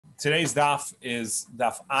Today's daf is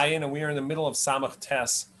daf ayin, and we are in the middle of Samach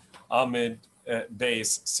Tes Amid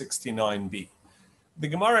Base 69b. The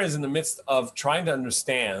Gemara is in the midst of trying to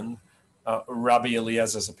understand Rabbi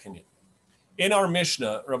Eliezer's opinion. In our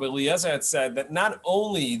Mishnah, Rabbi Eliezer had said that not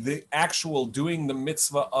only the actual doing the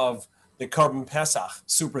mitzvah of the Korban Pesach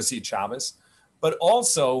supersedes Shabbos, but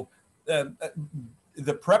also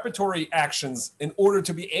the preparatory actions in order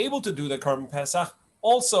to be able to do the Korban Pesach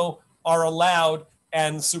also are allowed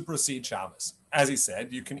and supersede Shabbos. As he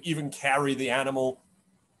said, you can even carry the animal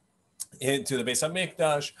into the Beis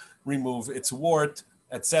HaMikdash, remove its wart,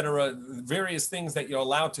 etc. Various things that you're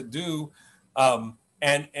allowed to do, and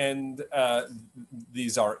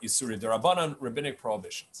these are Isuri D'Rabbanan, rabbinic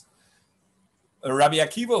prohibitions. Rabbi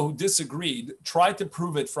Akiva, who disagreed, tried to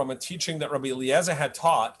prove it from a teaching that Rabbi Eliezer had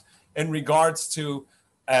taught in regards to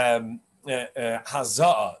haza'ah,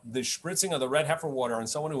 the spritzing of the red heifer water on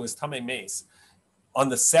someone who is tamei meis, on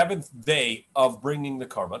the seventh day of bringing the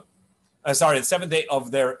korban. The seventh day of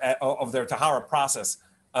their tahara process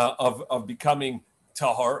of becoming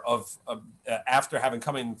tahor, after having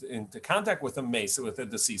come into contact with a mace, with a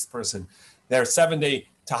deceased person. Their 7-day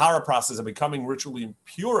tahara process of becoming ritually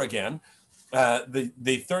pure again.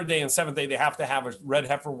 The third day and seventh day, they have to have a red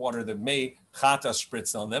heifer water that may chata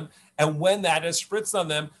spritz on them. And when that is spritzed on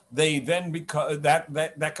them, they then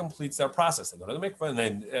that completes their process. They go to the mikveh and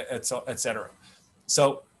then etc.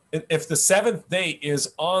 So if the seventh day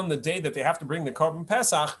is on the day that they have to bring the Korban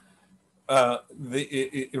Pesach,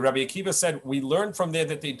 Rabbi Akiva said, we learned from there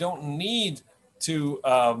that they don't need to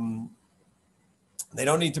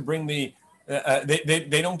bring the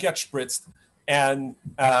they don't get spritzed. And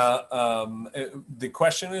the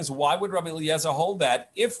question is, why would Rabbi Eliezer hold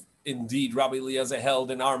that if indeed Rabbi Eliezer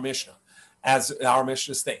held in our Mishnah, as our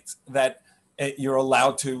Mishnah states, that you're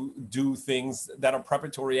allowed to do things that are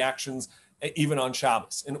preparatory actions even on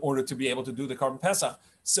Shabbos in order to be able to do the Korban Pesach.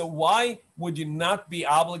 So why would you not be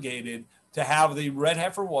obligated to have the red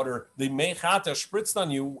heifer water, the mei chata, spritzed on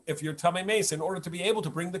you if you're tamei meis in order to be able to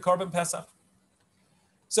bring the Korban Pesach?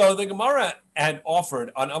 So the Gemara had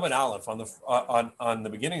offered on Amud Aleph on the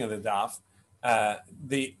beginning of the daf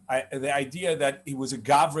the idea that he was a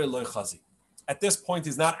gavre lo chazi. At this point,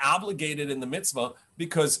 he's not obligated in the mitzvah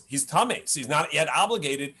because he's tamei, so he's not yet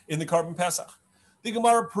obligated in the Korban Pesach. The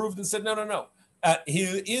Gemara proved and said, no. He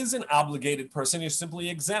is an obligated person. He's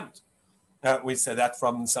simply exempt. We said that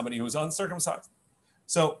from somebody who's uncircumcised.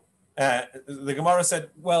 So the Gemara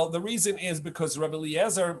said, well, the reason is because Rabbi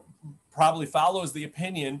Eliezer probably follows the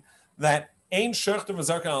opinion that ein shurchta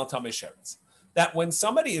v'zarkan al tamei sheretz, that when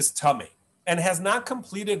somebody is tamei and has not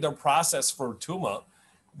completed their process for tuma,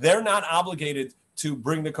 they're not obligated to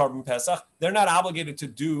bring the Korban Pesach. They're not obligated to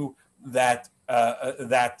do that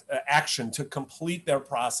action to complete their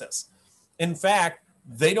process. In fact,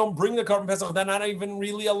 they don't bring the Korban Pesach. They're not even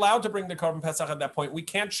really allowed to bring the Korban Pesach at that point. We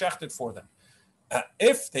can't shecht it for them.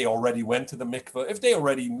 If they already went to the mikveh, if they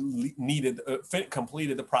already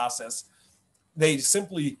completed the process, they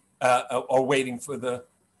simply are waiting for the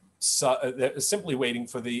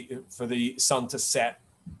sun to set.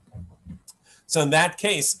 So in that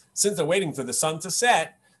case, since they're waiting for the sun to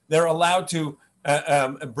set, they're allowed to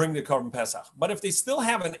bring the Korban Pesach. But if they still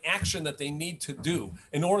have an action that they need to do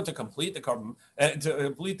in order to complete the Korban, to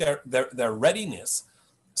complete their readiness,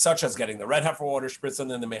 such as getting the red heifer water spritz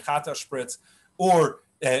and then the mechata spritz, or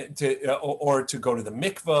to go to the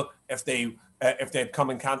mikveh if they had come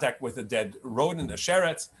in contact with a dead rodent, a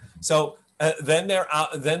sheretz, so then they're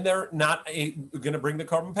not going to bring the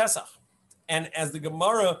Korban Pesach. And as the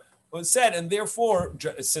Gemara said, and therefore,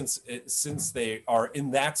 since they are in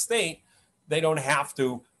that state, they don't have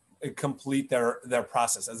to complete their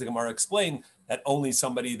process. As the Gemara explained, that only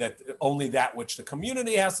that which the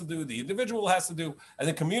community has to do, the individual has to do, and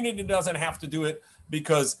the community doesn't have to do it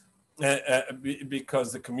because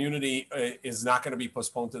the community is not going to be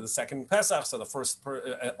postponed to the second Pesach. So the first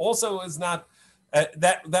also is not.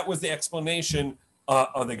 That was the explanation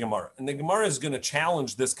of the Gemara, and the Gemara is going to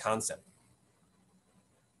challenge this concept.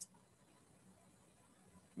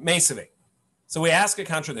 Mesave. So we ask a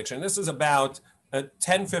contradiction. This is about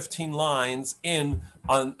 10, 15 lines on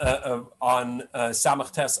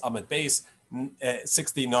Samach Tes Amid Base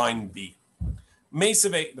 69b.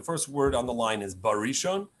 Mesave, the first word on the line is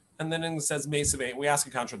barishon, and then it says Mesave. We ask a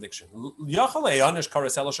contradiction.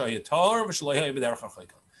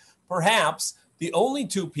 Perhaps the only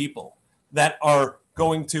two people that are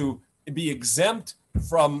going to be exempt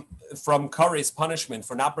from Kare's punishment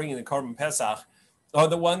for not bringing the Korban Pesach are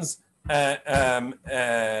the ones the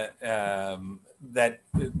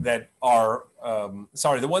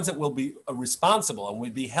ones that will be responsible and will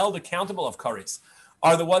be held accountable of Kares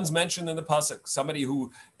are the ones mentioned in the pasuk. Somebody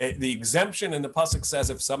who, the exemption in the pasuk says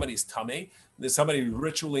if somebody's tamei, there's somebody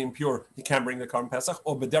ritually impure, he can't bring the Karban Pesach,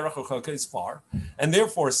 or bederach u'choka is far. And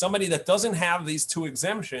therefore, somebody that doesn't have these two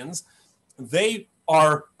exemptions, they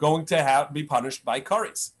are going to be punished by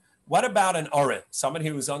kares. What about an aret, somebody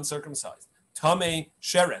who is uncircumcised? Tamei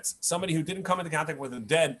sheretz, somebody who didn't come into contact with a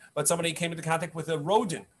dead, but somebody came into contact with a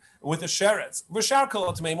rodent, with a sheretz, v'shar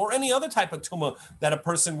kol tamei, or any other type of tumah that a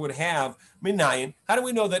person would have. Minayin, how do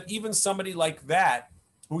we know that even somebody like that,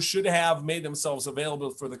 who should have made themselves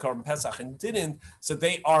available for the Karban Pesach and didn't, so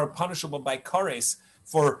they are punishable by kares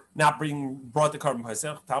for not brought the Karban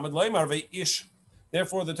Pesach? Talmud loymar ve'ish.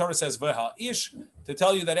 Therefore, the Torah says veha ish, to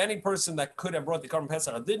tell you that any person that could have brought the Karban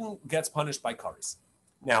Pesach didn't gets punished by kares.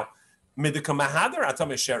 Now, since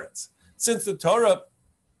the Torah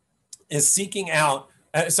is seeking out,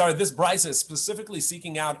 this brisa is specifically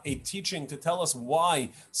seeking out a teaching to tell us why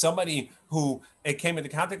somebody who came into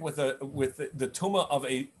contact with the tumah of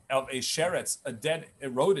a sheretz, a dead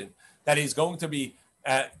rodent, that he's going to be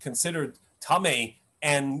considered tamei,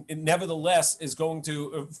 and nevertheless is going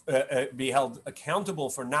to be held accountable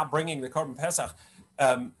for not bringing the Karban Pesach.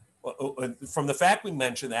 From the fact we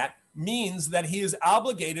mentioned that, means that he is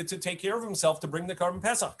obligated to take care of himself to bring the Karban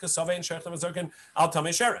Pesach, because Savei and Shechta V'Zerkin al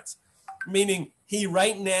Tamei Sheretz. Meaning, he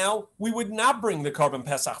right now, we would not bring the Karban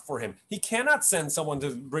Pesach for him. He cannot send someone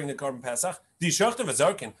to bring the Karban Pesach, the Shechta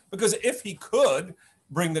V'Zerkin, because if he could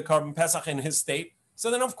bring the Karban Pesach in his state, so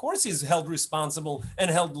then of course he's held responsible and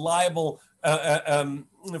held liable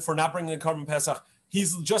for not bringing the Karban Pesach.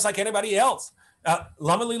 He's just like anybody else.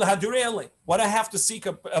 What I have to seek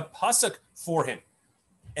a pasuk for him.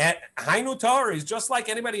 And Hainu Tahor is just like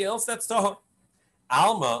anybody else that's Tahor.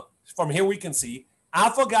 Alma, from here we can see,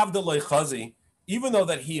 even though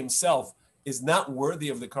that he himself is not worthy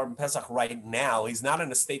of the Karban Pesach right now, he's not in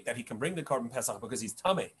a state that he can bring the Karban Pesach because he's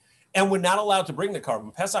Tamei, and we're not allowed to bring the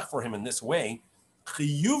Karban Pesach for him in this way.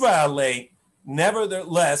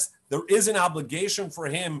 Nevertheless, there is an obligation for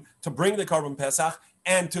him to bring the Karban Pesach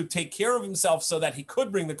and to take care of himself so that he could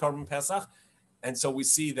bring the Karban Pesach, and so we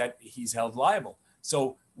see that he's held liable.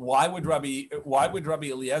 So why would Rabbi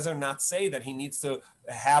Eliezer not say that he needs to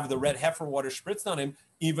have the red heifer water spritzed on him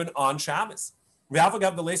even on Shabbos?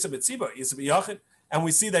 And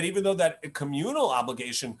we see that even though that a communal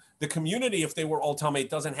obligation, the community, if they were all tamei,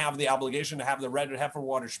 doesn't have the obligation to have the red heifer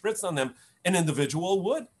water spritzed on them, an individual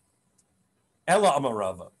would. Ella Amar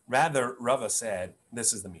Rava. Rather, Rava said,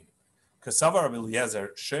 this is the meaning. Kasavar Rabbi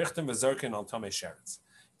Eliezer, sheichtem v'zerkin al tamei sheretz.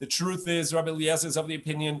 The truth is, Rabbi Eliezer is of the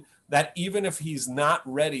opinion that even if he's not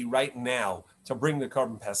ready right now to bring the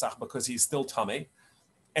Karban Pesach because he's still tamei,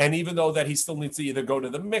 and even though that he still needs to either go to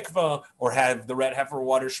the mikvah or have the red heifer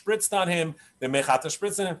water spritzed on him, the mechata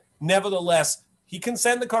spritzed on him, nevertheless, he can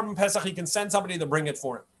send the Karban Pesach, he can send somebody to bring it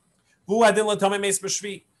for him.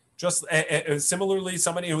 Just similarly,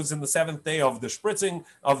 somebody who's in the seventh day of the spritzing,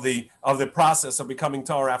 of the process of becoming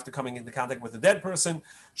Torah after coming into contact with a dead person.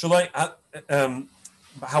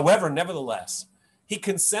 However, nevertheless, he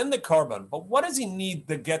can send the Karban, but what does he need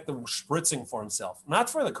to get the spritzing for himself? Not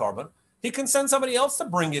for the Karban. He can send somebody else to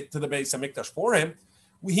bring it to the Beis HaMikdash for him.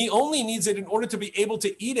 He only needs it in order to be able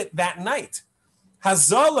to eat it that night.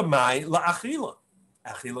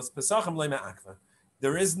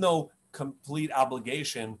 There is no complete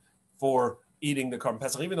obligation for eating the Karban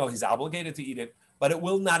Pesach, even though he's obligated to eat it, but it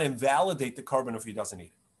will not invalidate the Karban if he doesn't eat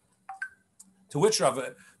it. To which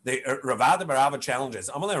Ravada Barava challenges,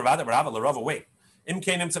 wait.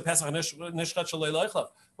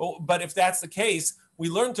 But if that's the case, we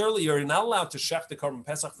learned earlier, you're not allowed to shech the Karban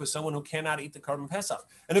Pesach for someone who cannot eat the Karban Pesach.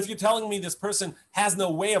 And if you're telling me this person has no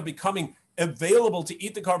way of becoming available to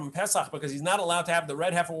eat the Karban Pesach because he's not allowed to have the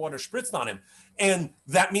red heifer water spritzed on him, and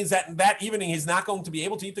that means that that evening he's not going to be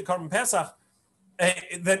able to eat the Karban Pesach,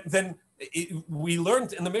 we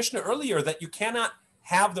learned in the Mishnah earlier that you cannot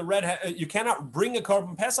have you cannot bring a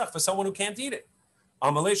Karban Pesach for someone who can't eat it.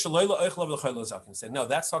 Said, no,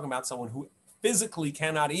 that's talking about someone who physically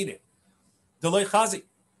cannot eat it.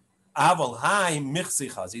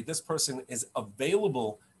 This person is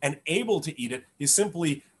available and able to eat it.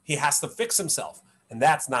 He has to fix himself. And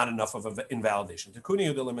that's not enough of an invalidation.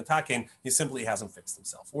 He simply hasn't fixed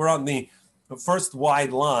himself. We're on the first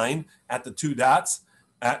wide line at the two dots.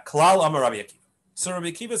 Kollel Amar Rabbi Akiva. So Rabbi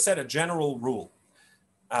Akiva said a general rule.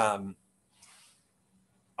 Amar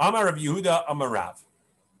Rav Yehuda Amar Rav.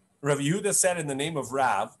 Rav Yehuda said in the name of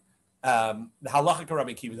Rav, the halacha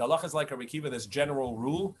Rabbi Akiva. The halacha is like Rabbi Akiva, this general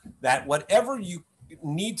rule that whatever you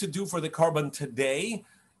need to do for the Karban today,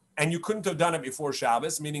 and you couldn't have done it before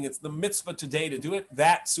Shabbos, meaning it's the mitzvah today to do it,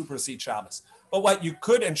 that supersedes Shabbos. But what you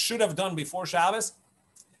could and should have done before Shabbos,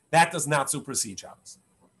 that does not supersede Shabbos.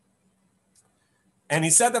 And he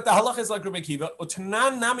said that the halacha is like Rabbi Akiva.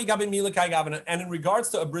 And in regards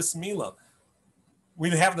to a bris milah, we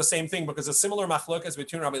have the same thing because a similar machlokas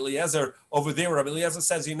between Rabbi Eliezer over there. Rabbi Eliezer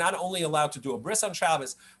says you're not only allowed to do a bris on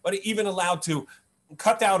Shabbos, but even allowed to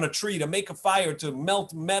cut down a tree, to make a fire, to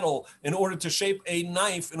melt metal in order to shape a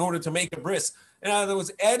knife, in order to make a bris. In other words,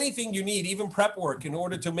 anything you need, even prep work, in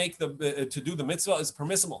order to make to do the mitzvah is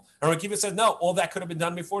permissible. And Rabbi Akiva said, no, all that could have been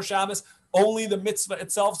done before Shabbos. Only the mitzvah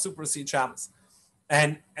itself supersedes Shabbos.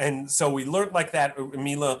 And so we learned like that,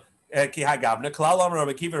 Mila Ki Hagavna. Kollel Amar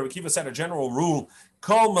Rabbi Akiva said a general rule,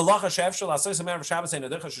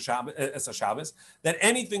 that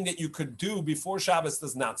anything that you could do before Shabbos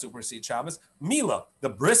does not supersede Shabbos. Mila, the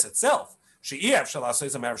bris itself, you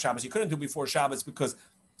couldn't do before Shabbos because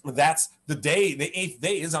that's the day, the 8th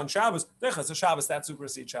day is on Shabbos. Shabbos, that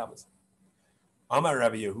supersedes Shabbos. Amar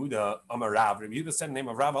Rabbi Yehuda, Amar Rav. Rabbi Yehuda said the name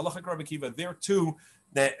of Rav. Halacha Rabbi Akiva. There too,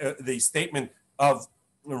 the statement of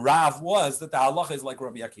Rav was that the halacha is like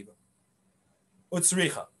Rabbi Akiva.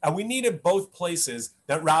 Utzricha. And we needed both places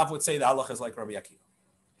that Rav would say the halacha is like Rabbi Akiva.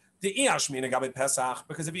 The Iyashmina Gabi Pesach,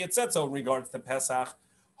 because if he had said so in regards to Pesach,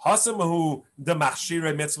 Hasamahu the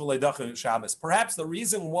Machshire Mitzvah Leidach Shabbos. Perhaps the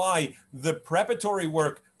reason why the preparatory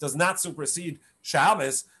work does not supersede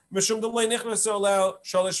Shabbos, by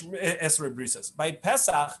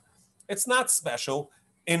Pesach, it's not special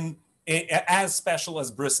as special as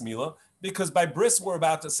bris milah, because by bris we're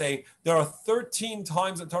about to say there are 13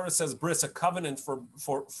 times the Torah says bris, a covenant for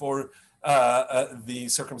the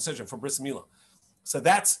circumcision, for bris milah. So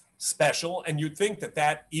that's special, and you'd think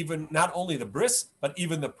that even not only the bris but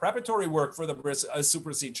even the preparatory work for the bris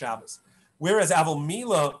supersedes Shabbos. Whereas Aval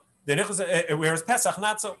Milah, whereas Pesach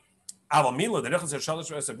not so. Aval Milah, the nechus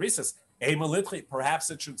shalosh brises,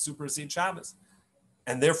 perhaps it should supersede Shabbos,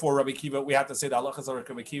 and therefore Rabbi Akiva, we have to say the halachas of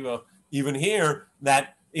Rabbi Akiva even here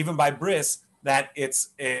that even by bris that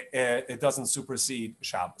it doesn't supersede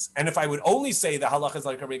Shabbos. And if I would only say the halachas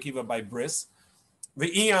like Rabbi Akiva by bris,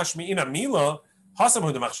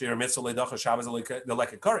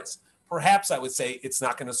 perhaps I would say it's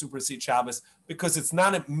not going to supersede Shabbos because it's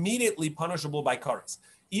not immediately punishable by kares.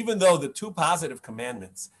 Even though the two positive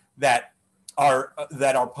commandments that are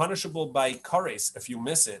punishable by kares if you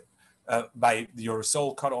miss it, by your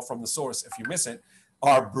soul cut off from the source if you miss it,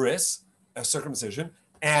 are bris, circumcision,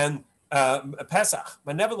 and Pesach.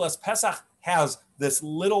 But nevertheless, Pesach has this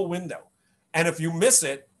little window, and if you miss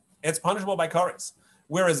it, it's punishable by kares.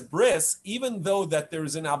 Whereas bris, even though that there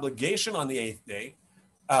is an obligation on the 8th day,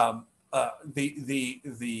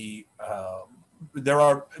 there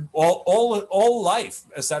are all life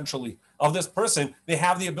essentially of this person. They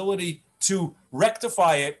have the ability to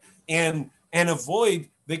rectify it and avoid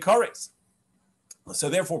the kares. So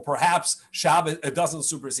therefore, perhaps Shabbos it doesn't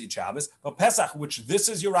supersede Shabbos, but Pesach, which this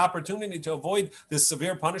is your opportunity to avoid this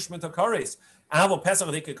severe punishment of kares. Avo Pesach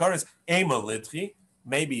kares ema litri.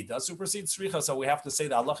 Maybe it does supersede Sricha, so we have to say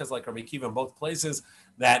that Allah is like Rabbi Akiva in both places,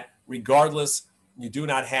 that regardless, you do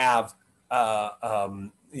not have,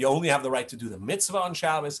 you only have the right to do the mitzvah on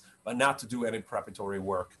Shabbos, but not to do any preparatory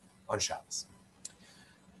work on Shabbos.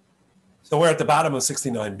 So we're at the bottom of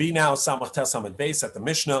 69b now, Samach Tes Samad Beis at the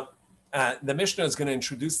Mishnah. The Mishnah is going to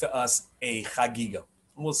introduce to us a chagiga.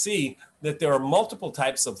 We'll see that there are multiple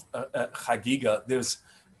types of chagiga. There's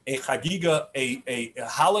a chagiga, a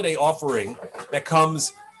holiday offering that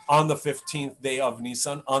comes on the 15th day of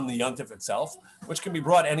Nisan, on the Yontif itself, which can be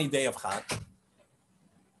brought any day of Chag.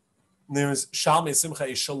 There's Shalmei Simcha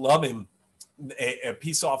Shalomim, a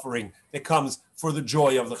peace offering that comes for the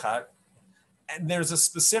joy of the Chag. And there's a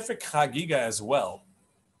specific chagiga as well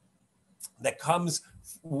that comes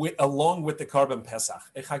along with the Karban Pesach.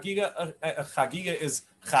 A chagiga is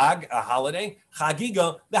Chag, a holiday.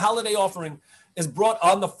 Chagiga, the holiday offering, is brought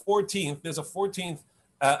on the 14th. There's a 14th,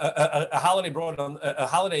 a holiday brought on a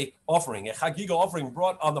holiday offering, a chagiga offering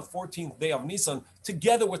brought on the 14th day of Nisan,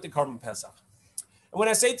 together with the Karban Pesach. And when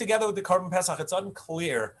I say together with the Karban Pesach, it's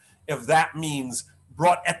unclear if that means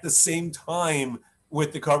brought at the same time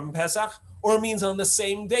with the Karban Pesach, or it means on the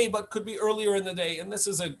same day, but could be earlier in the day. And this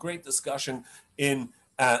is a great discussion in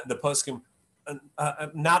the Poskim.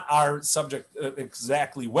 Not our subject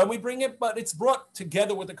exactly when we bring it, but it's brought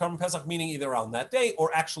together with the Karban Pesach, meaning either on that day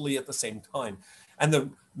or actually at the same time.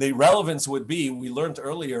 And the relevance would be, we learned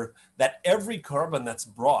earlier that every Karban that's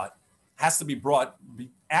brought has to be brought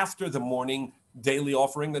after the morning daily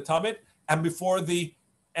offering, the Tamid, and before the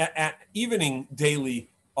evening daily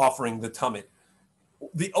offering, the Tamid.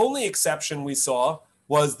 The only exception we saw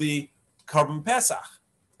was the Karban Pesach.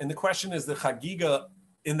 And the question is, the Chagiga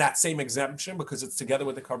in that same exemption because it's together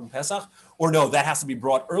with the Korban Pesach, or no, that has to be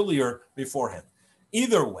brought earlier beforehand.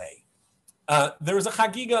 Either way, there is a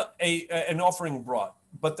chagiga, an offering brought.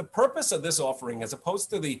 But the purpose of this offering, as opposed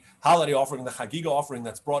to the holiday offering, the chagiga offering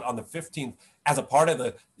that's brought on the 15th as a part of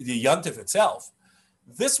the yontif itself,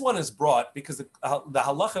 this one is brought because the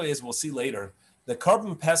halacha is, we'll see later, the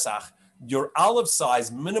Korban Pesach, your olive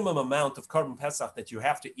size minimum amount of Korban Pesach that you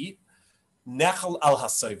have to eat, nechel al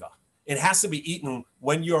hasova. It has to be eaten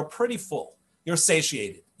when you're pretty full. You're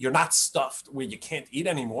satiated. You're not stuffed where you can't eat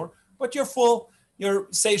anymore, but you're full. You're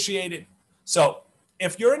satiated. So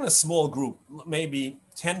if you're in a small group, maybe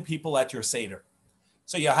 10 people at your Seder,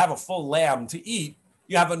 so you have a full lamb to eat,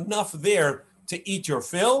 you have enough there to eat your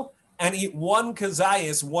fill and eat one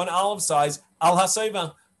kazayas, one olive size, al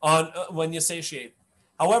haseva, on when you satiate.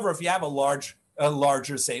 However, if you have a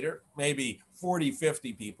larger Seder, maybe 40,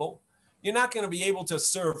 50 people, you're not going to be able to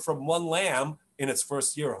serve from one lamb in its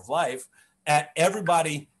first year of life at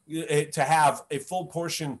everybody to have a full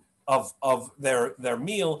portion of their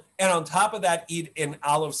meal, and on top of that, eat in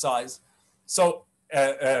olive size. So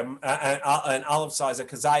an olive size, a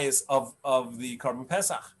kazayas of the Korban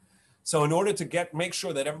Pesach. So in order to make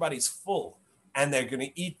sure that everybody's full and they're going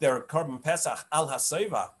to eat their Korban Pesach al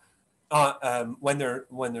haseva when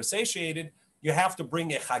they're satiated, you have to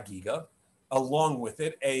bring a chagiga along with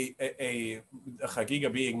it, a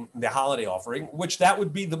chagiga being the holiday offering, which that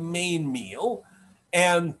would be the main meal,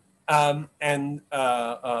 and the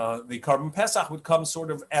Korban Pesach would come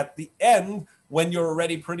sort of at the end when you're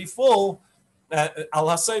already pretty full, al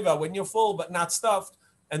haseva, when you're full but not stuffed,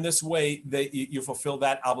 and this way you fulfill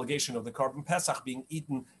that obligation of the Korban Pesach being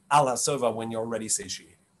eaten al haseva when you're already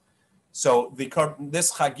satiated. So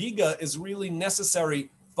this chagiga is really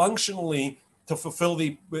necessary functionally to fulfill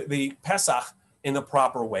the Pesach in the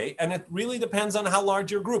proper way, and it really depends on how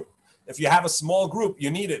large your group. If you have a small group, you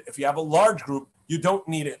need it. If you have a large group, you don't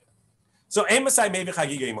need it. So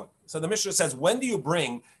the Mishnah says, when do you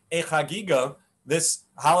bring a chagiga, this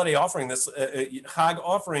holiday offering, this chag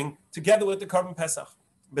offering, together with the Korban Pesach?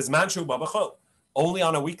 Only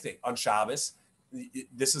on a weekday, on Shabbos.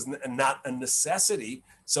 This is not a necessity,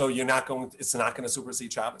 so it's not going to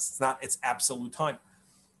supersede Shabbos. It's absolute time.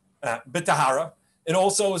 B'tahara, it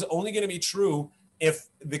also is only going to be true if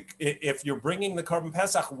you're bringing the Korban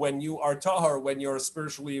Pesach when you are tahar, when you're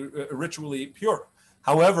spiritually, ritually pure.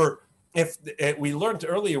 However, if we learned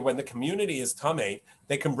earlier, when the community is tamei,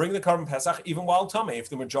 they can bring the Korban Pesach even while tamei. If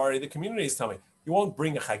the majority of the community is tamei, you won't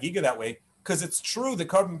bring a chagiga that way, because it's true the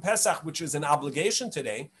Korban Pesach, which is an obligation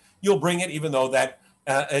today, you'll bring it even though that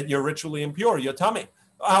you're ritually impure, you're tamei.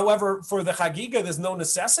 However, for the chagiga, there's no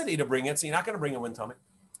necessity to bring it, so you're not going to bring it when tamei.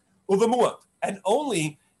 Uvemuat, and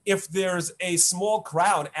only if there's a small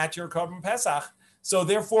crowd at your Korban Pesach. So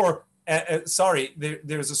therefore,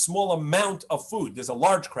 there's a small amount of food. There's a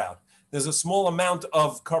large crowd. There's a small amount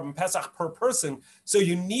of Korban Pesach per person. So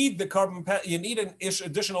you need you need an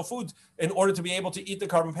additional food in order to be able to eat the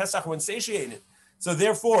Korban Pesach when satiated. So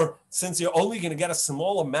therefore, since you're only going to get a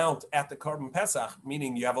small amount at the Korban Pesach,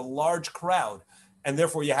 meaning you have a large crowd, and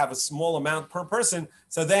therefore you have a small amount per person,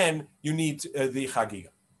 so then you need the chagiga.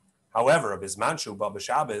 However, if the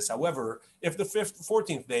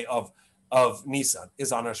 14th day of Nisan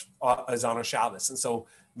is on a Shabbos, and so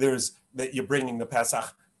there's that you're bringing the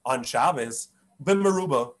Pesach on Shabbos,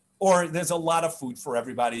 b'meruba, or there's a lot of food for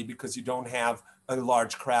everybody because you don't have a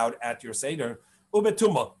large crowd at your Seder,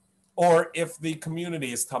 ubetuma, or if the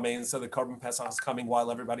community is tamei, and so the Korban Pesach is coming while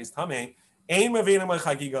everybody's tamei, ein mevinim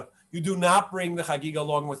chagiga. You do not bring the chagiga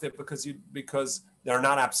along with it because they're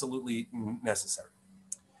not absolutely necessary.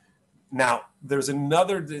 Now, there's a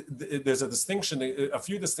distinction, a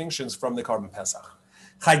few distinctions from the Korban Pesach.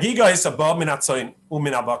 Chagiga is above minatzoin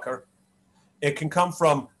uminabakar. It can come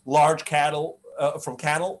from large cattle,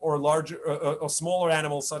 or larger or smaller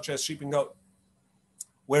animals such as sheep and goat.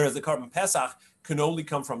 Whereas the Korban Pesach can only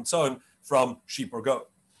come from tzon, from sheep or goat.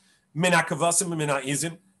 Minakavasim and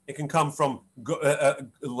mina'izim, it can come from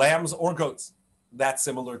lambs or goats. That's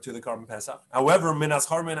similar to the Korban Pesach. However,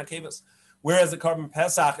 minashar minakevas. Whereas the Korban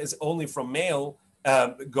Pesach is only from male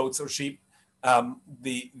goats or sheep,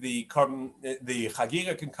 the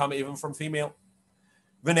chagiga can come even from female.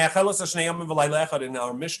 In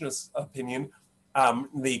our Mishnah's opinion,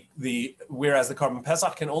 whereas the Korban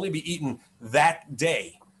Pesach can only be eaten that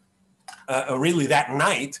day, really that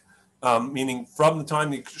night, meaning from the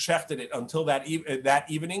time you shechted it until that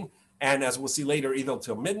evening, and as we'll see later, either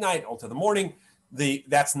till midnight or to the morning.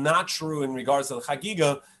 That's not true in regards to the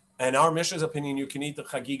chagiga. In our Mishnah's opinion, you can eat the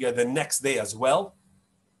chagiga the next day as well,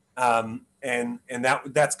 and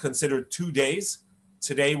that's considered 2 days.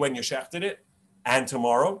 Today, when you shechted it, and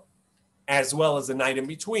tomorrow, as well as the night in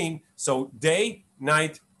between. So day,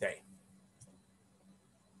 night, day.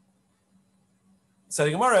 So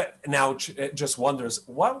the Gemara now just wonders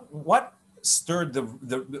what stirred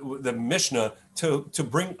the Mishnah to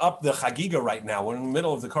bring up the Chagiga right now. We're in the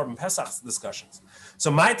middle of the Korban Pesach discussions. So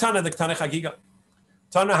my Tana the Tana Chagiga,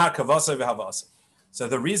 Tana HaKavasa v'Havasa. So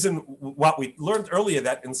the reason what we learned earlier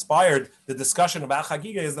that inspired the discussion about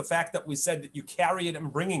Chagiga is the fact that we said that you carry it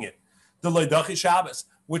and bringing it. The Leidachi Shabbos,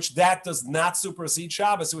 which that does not supersede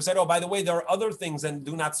Shabbos. So we said, oh, by the way, there are other things that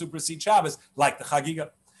do not supersede Shabbos, like the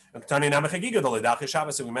Chagiga. And we mentioned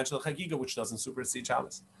the Chagiga, which doesn't supersede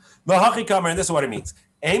Shabbos. And this is what it means.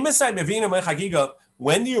 When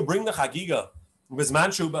do you bring the Chagiga?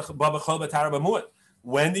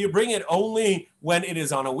 When do you bring it? Only when it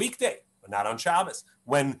is on a weekday, but not on Shabbos.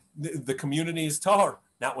 When the community is tahor,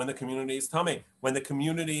 not when the community is tameh.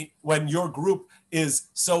 When your group is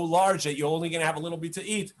so large that you're only going to have a little bit to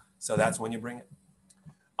eat, so that's when you bring it.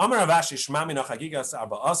 From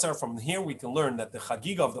here we can learn that the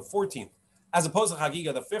Chagiga of the 14th, as opposed to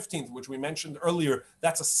Chagiga the 15th, which we mentioned earlier,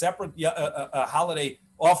 that's a separate holiday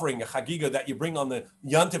offering, a Chagiga that you bring on the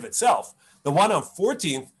Yontiv itself. The one on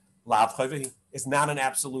 14th, is not an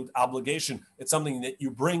absolute obligation. It's something that you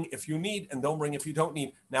bring if you need and don't bring if you don't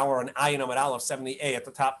need. Now we're on Ayin Amud Aleph 70a at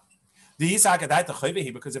the top.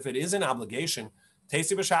 Because if it is an obligation,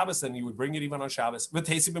 Tesi b'Shabbos, then you would bring it even on Shabbos. But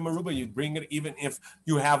Tesi b'Meruba, you'd bring it even if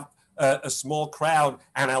you have a small crowd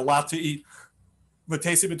and a lot to eat. But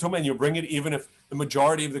Tesi b'Tumah, you bring it even if the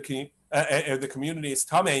majority of the community is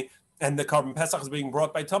Tameh and the Korban Pesach is being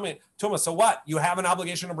brought by Tumah. So what? You have an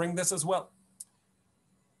obligation to bring this as well.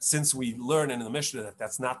 Since we learn in the Mishnah that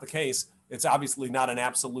that's not the case, it's obviously not an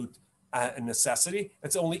absolute necessity.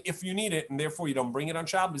 It's only if you need it, and therefore you don't bring it on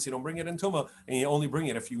Shabbos, you don't bring it in Tumah, and you only bring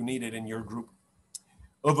it if you need it in your group.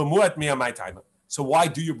 So why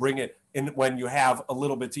do you bring it in when you have a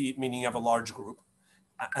little bit to eat, meaning you have a large group?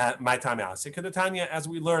 My time as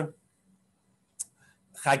we learn,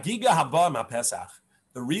 Chagiga haba Pesach.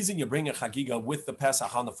 The reason you bring a Chagiga with the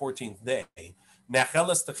Pesach on the 14th day,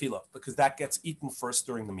 because that gets eaten first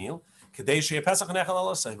during the meal, in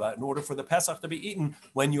order for the Pesach to be eaten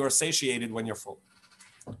when you are satiated, when you're full.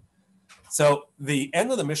 So the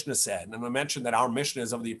end of the Mishnah said, and I mentioned that our Mishnah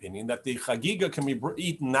is of the opinion that the Chagiga can be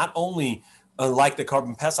eaten not only like the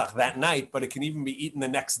Korban Pesach that night, but it can even be eaten the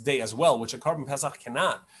next day as well, which a Korban Pesach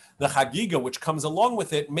cannot. The Chagiga, which comes along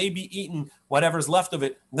with it, may be eaten, whatever's left of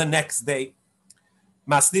it, the next day.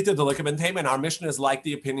 Masnita delika ben Tema, and our Mishnah is like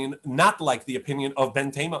the opinion, not like the opinion of Ben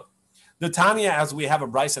Tema. The Tanya, as we have a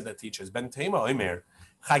brisa that teaches, Ben Tema Omer,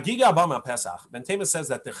 Chagiga Abama Pesach. Ben Tema says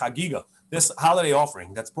that the Chagiga, this holiday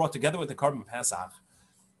offering that's brought together with the Korban Pesach,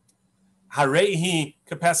 Harehi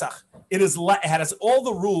Kepesach. It has all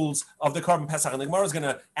the rules of the Korban Pesach, and the Gemara is going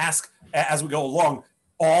to ask as we go along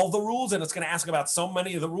all the rules, and it's going to ask about so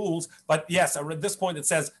many of the rules. But yes, at this point it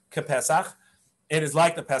says Kepesach. It is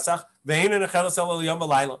like the Pesach,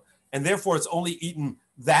 and therefore it's only eaten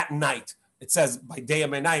that night. It says by day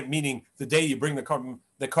and by night, meaning the day you bring the carbon,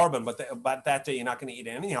 but that day you're not going to eat it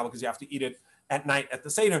anyhow because you have to eat it at night at the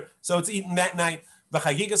Seder. So it's eaten that night.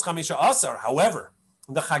 However,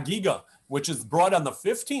 the Chagiga, which is brought on the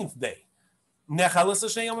 15th day,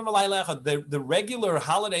 the regular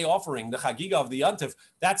holiday offering, the Chagiga of the Yontif,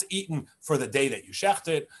 that's eaten for the day that you shecht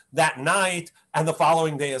it, that night, and the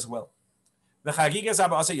following day as well. And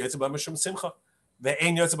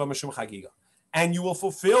you will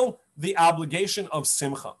fulfill the obligation of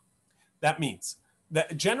simcha. That means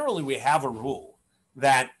that generally we have a rule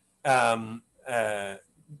that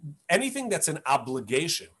anything that's an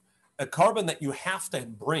obligation, a carbon that you have to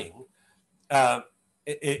bring, you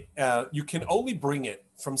can only bring it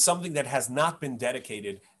from something that has not been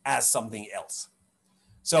dedicated as something else.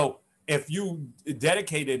 So if you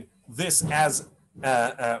dedicated this as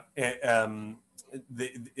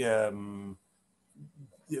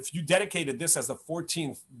if you dedicated this as the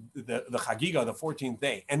 14th, the Chagiga, the 14th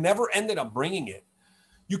day, and never ended up bringing it,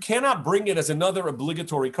 you cannot bring it as another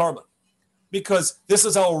obligatory carbon because this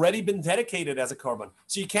has already been dedicated as a carbon.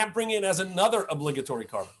 So you can't bring it as another obligatory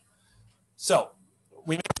carbon. So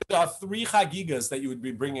we mentioned there are three Chagigas that you would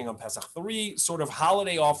be bringing on Pesach, three sort of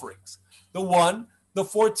holiday offerings. The one, the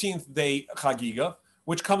 14th day Chagiga,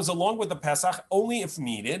 which comes along with the Pesach only if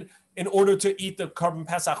needed in order to eat the Korban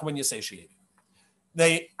Pesach when you're satiated.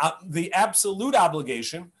 The absolute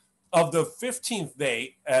obligation of the 15th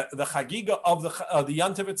day, the Chagiga of the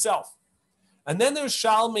Yontiv itself. And then there's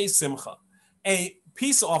Shalmei Simcha, a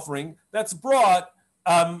peace offering that's brought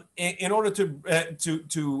in order to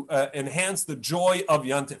enhance the joy of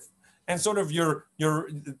Yontiv. and sort of your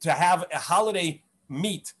to have a holiday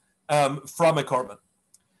meat from a korban.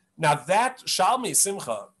 Now that Shalmi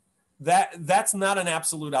Simcha, that's not an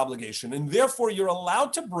absolute obligation, and therefore you're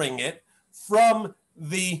allowed to bring it from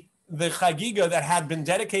the Chagiga that had been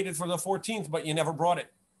dedicated for the 14th, but you never brought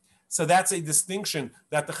it. So that's a distinction,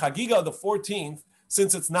 that the Chagiga of the 14th,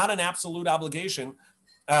 since it's not an absolute obligation,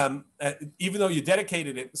 even though you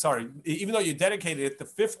dedicated it the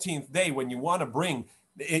 15th day when you want to bring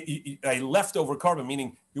a leftover korban,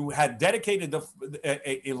 meaning you had dedicated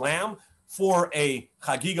a lamb for a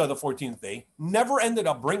Chagiga the 14th day, never ended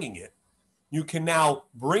up bringing it, you can now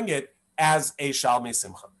bring it as a Shalmei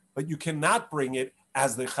Simcha. But you cannot bring it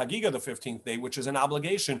as the Chagiga the 15th day, which is an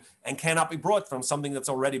obligation and cannot be brought from something that's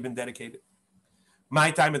already been dedicated.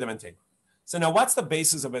 My time of the Bentema. So now what's the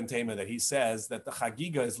basis of Bentema that he says that the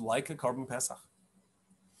Chagiga is like a Korban Pesach?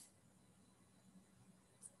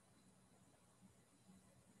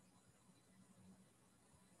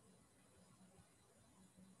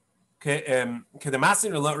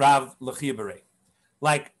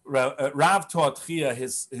 Like Rav taught Chia,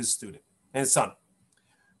 his student and his son.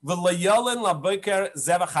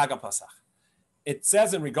 It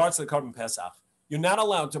says in regards to the Korban Pesach, you're not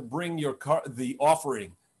allowed to bring the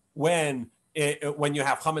offering when you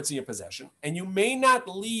have chametz in your possession, and you may not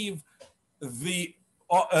leave the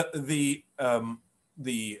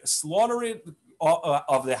slaughtering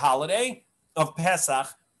of the holiday of Pesach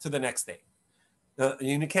to the next day.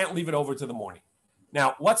 You can't leave it over to the morning.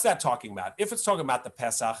 Now, what's that talking about? If it's talking about the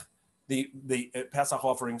Pesach, the Pesach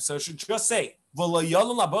offering, so it should just say,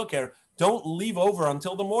 don't leave over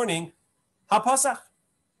until the morning, ha-Pesach,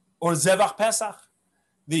 or Zevach Pesach.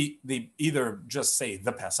 The either just say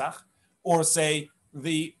the Pesach, or say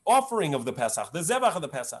the offering of the Pesach, the Zevach of the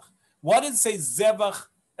Pesach. What did it say Zevach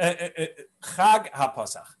Chag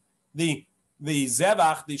ha-Pesach? The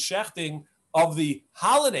Zevach, the shechting of the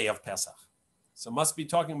holiday of Pesach. So must be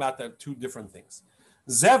talking about the two different things.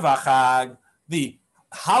 Zevachag, the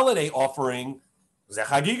holiday offering,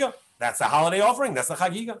 Zechagiga. That's the holiday offering. That's the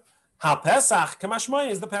Chagiga. Ha-Pesach, Kamashmai,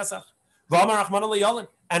 is the Pesach.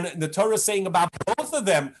 And the Torah is saying about both of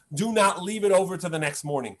them, do not leave it over to the next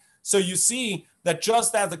morning. So you see that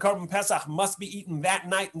just as the Korban Pesach must be eaten that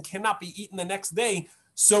night and cannot be eaten the next day,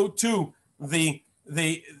 so too the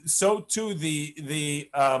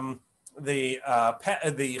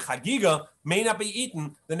Chagiga may not be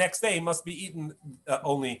eaten the next day, must be eaten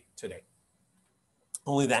only today,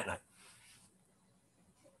 only that night.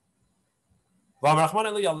 So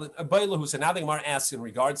now the Gemara asks in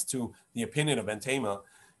regards to the opinion of Bentema,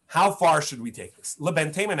 how far should we take this? The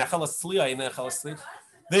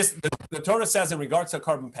Torah says in regards to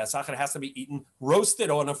Korban Pesach, it has to be eaten roasted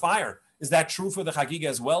on a fire. Is that true for the Chagiga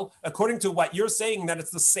as well? According to what you're saying, that it's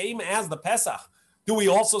the same as the Pesach, do we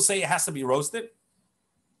also say it has to be roasted?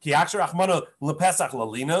 Did the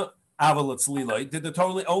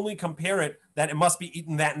Torah only compare it that it must be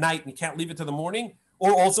eaten that night and you can't leave it to the morning?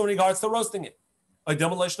 Or also in regards to roasting it? Or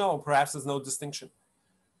perhaps there's no distinction.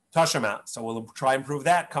 Tashama. So we'll try and prove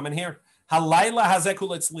that. Come in here. Halayla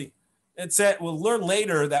hazekul etzli. It said we'll learn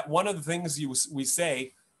later that one of the things we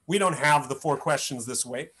say, we don't have the four questions this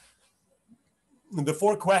way. The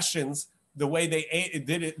four questions, the way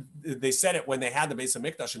they said it when they had the Beis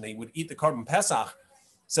Hamikdash and they would eat the Korban Pesach.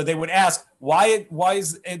 So they would ask, why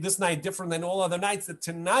is this night different than all other nights? That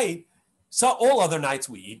tonight, so all other nights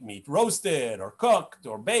we eat meat roasted or cooked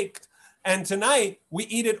or baked. And tonight, we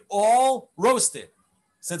eat it all roasted.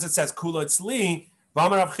 Since it says, Kula Tzli,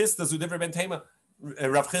 V'amar Rav Chisda Zudivre Bentema.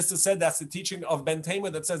 Rav Chisda said that's the teaching of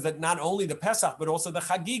Bentema that says that not only the Pesach, but also the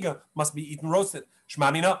Chagiga must be eaten roasted.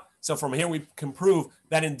 Shmamina. So from here, we can prove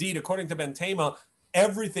that indeed, according to Bentema,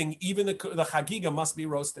 everything, even the Chagiga, must be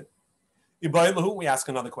roasted. We ask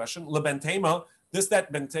another question. Le Bentema,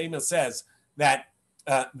 that Bentema says that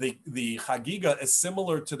the Chagiga is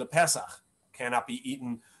similar to the Pesach, cannot be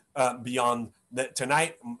eaten beyond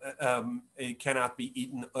tonight. It cannot be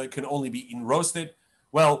eaten. It can only be eaten roasted.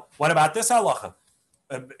 Well, what about this halacha?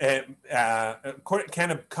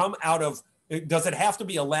 Can it come out of? Does it have to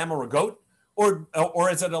be a lamb or a goat, or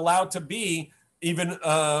is it allowed to be even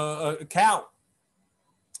a cow?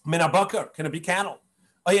 Minabakar, can it be cattle?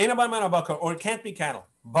 Or it can't be cattle.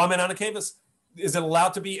 Is it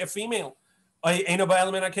allowed to be a female? Or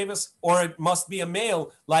it must be a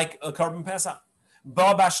male, like a Korban Pesach.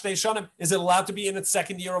 Is it allowed to be in its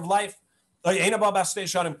second year of life? Or it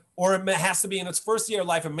has to be in its first year of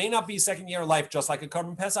life. It may not be second year of life, just like a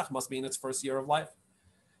Korban Pesach must be in its first year of life.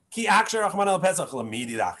 Did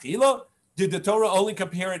the Torah only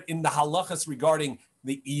compare it in the halachas regarding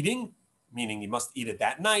the eating, meaning you must eat it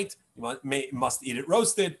that night, you must eat it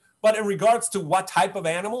roasted, But in regards to what type of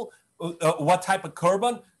animal, what type of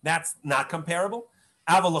korban, that's not comparable.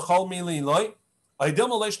 Or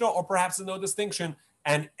perhaps no distinction,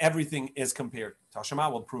 and everything is compared.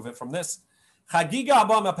 Tashema will prove it from this. Chagiga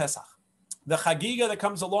Abba Pesach. The chagiga that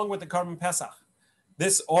comes along with the korban Pesach,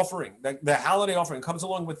 this offering, the holiday offering, comes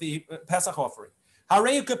along with the Pesach offering.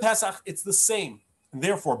 Hareyuka Pesach, it's the same. And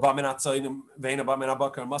therefore,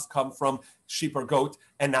 must come from sheep or goat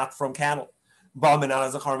and not from cattle. It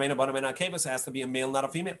has to be a male, not a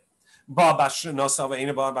female. Must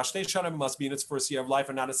be in its first year of life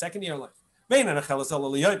and not a second year of life.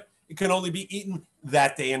 It can only be eaten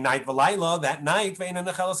that day and night, that night, and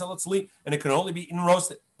it can only be eaten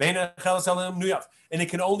roasted. And it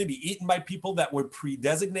can only be eaten by people that were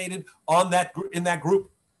pre-designated in that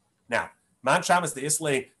group. Now, Man Shabbos the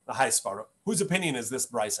Islay, the high spara. Whose opinion is this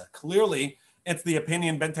brisa? Clearly, it's the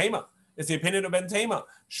opinion Ben Tema. It's the opinion of Ben Tema.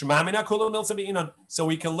 So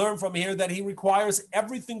we can learn from here that he requires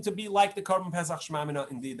everything to be like the korban Pesach Shmamina.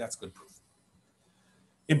 Indeed, that's good proof.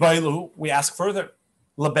 We ask further.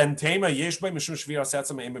 The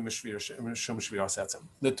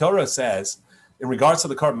Torah says, in regards to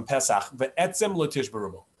the korban Pesach,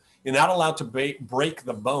 you're not allowed to break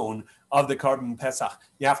the bone of the korban Pesach.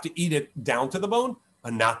 You have to eat it down to the bone,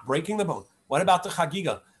 but not breaking the bone. What about the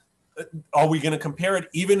chagiga? Are we going to compare it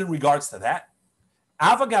even in regards to that?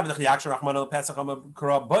 And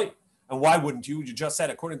why wouldn't you? You just said,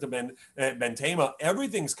 according to Ben Tema,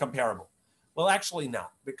 everything's comparable. Well, actually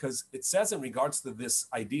not, because it says in regards to this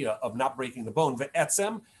idea of not breaking the bone,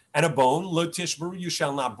 ve'etzem, and a bone, lo tishberu, you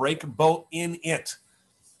shall not break bone in it.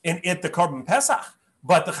 In it, the korban Pesach.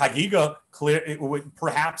 But the chagiga,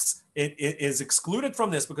 perhaps it is excluded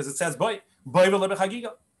from this because it says, boy v'lebe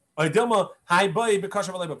chagiga.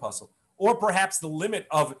 Or perhaps the limit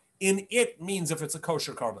of in it means if it's a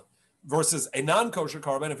kosher korban versus a non-kosher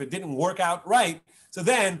korban, if it didn't work out right, so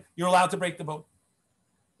then you're allowed to break the bone.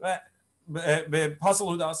 So we're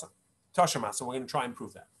going to try and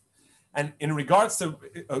prove that. And in regards to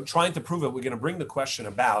trying to prove it, we're going to bring the question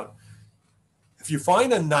about if you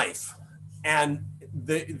find a knife and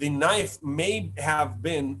the knife may have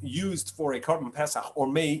been used for a korban Pesach, or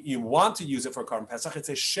you want to use it for a korban Pesach, it's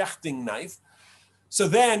a shechting knife. So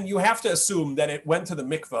then you have to assume that it went to the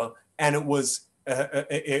mikveh and it was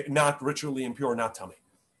not ritually impure, not tummy.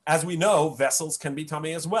 As we know, vessels can be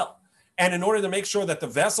tummy as well. And in order to make sure that the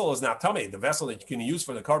vessel is not tummy, the vessel that you can use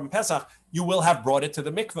for the korban Pesach, you will have brought it to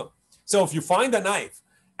the mikveh. So if you find a knife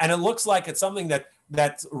and it looks like it's something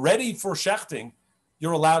that's ready for shechting,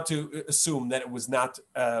 you're allowed to assume that it was not,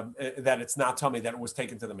 that it's not tummy, that it was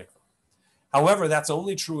taken to the mikveh. However, that's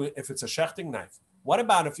only true if it's a shechting knife. What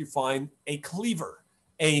about if you find a cleaver,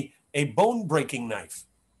 a bone-breaking knife?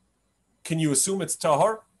 Can you assume it's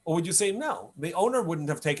tahor? Or would you say, no, the owner wouldn't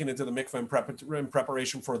have taken it to the mikveh in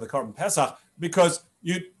preparation for the korban Pesach because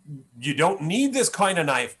you don't need this kind of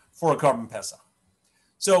knife for a korban Pesach.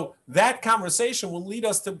 So that conversation will lead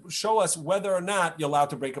us to show us whether or not you're allowed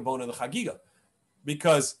to break a bone of the chagiga.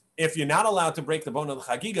 Because if you're not allowed to break the bone of the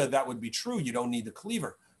chagiga, that would be true. You don't need the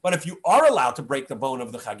cleaver. But if you are allowed to break the bone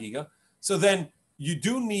of the chagiga, so then you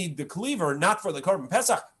do need the cleaver, not for the korban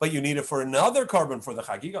Pesach, but you need it for another korban for the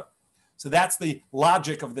chagiga. So that's the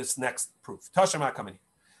logic of this next proof. Tashema kamini.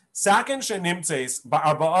 Sakin shenimtzeis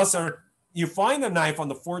ba'arba'asar, you find the knife on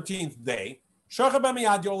the 14th day, you're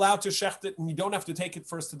allowed to shecht it, and you don't have to take it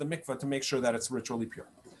first to the mikveh to make sure that it's ritually pure.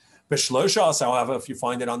 B'shlosha, however, if you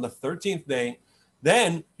find it on the 13th day,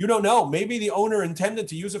 then you don't know. Maybe the owner intended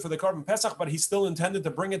to use it for the korban Pesach, but he still intended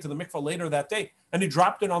to bring it to the mikveh later that day, and he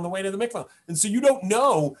dropped it on the way to the mikveh. And so you don't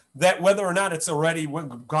know that whether or not it's already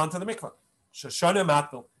gone to the mikveh. Shoshana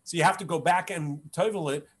matbil. So you have to go back and tovel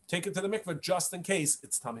it, take it to the mikveh just in case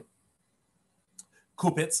it's tummy.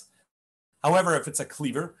 Kupitz. However, if it's a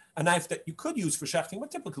cleaver, a knife that you could use for shechting, but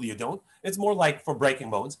typically you don't, it's more like for breaking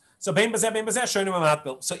bones. So bein bazeh, shonim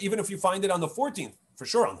matbil. So even if you find it on the 14th, for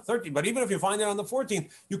sure on the 13th, but even if you find it on the 14th,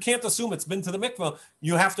 you can't assume it's been to the mikveh.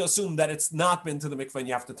 You have to assume that it's not been to the mikveh and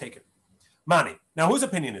you have to take it. Mani. Now, whose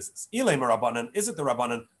opinion is this? Ilay Rabbanan. Is it the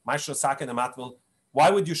Rabbanan? Why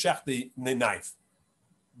would you shech the knife?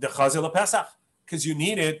 The chazil Pesach, because you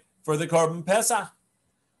need it for the korban Pesach.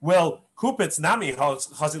 Well, kupitz nami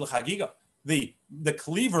chazil chagiga. The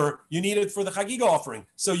cleaver, you need it for the chagiga offering.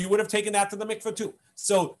 So you would have taken that to the mikveh too.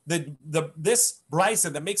 So this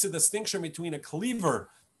brisa that makes a distinction between a cleaver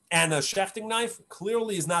and a shechting knife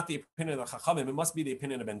clearly is not the opinion of the Chachamim. It must be the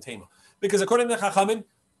opinion of Ben Tema. Because according to the Chachamim,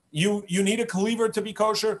 you need a cleaver to be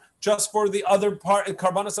kosher just for the other part,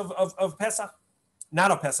 karbanos of Pesach. Not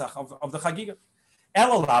of Pesach, of the chagiga.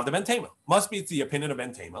 Elalav, the Ben Tema. Must be the opinion of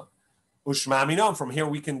Ben Tema. Ushma from here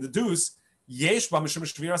we can deduce, Yesh b'mishum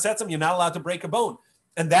shviras etzem, you're not allowed to break a bone.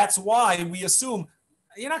 And that's why we assume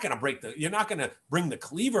you're not going to bring the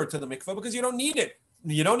cleaver to the mikveh because you don't need it.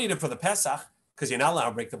 You don't need it for the Pesach because you're not allowed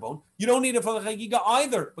to break the bone. You don't need it for the Chagiga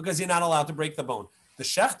either because you're not allowed to break the bone. The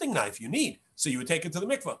shechting knife you need, so you would take it to the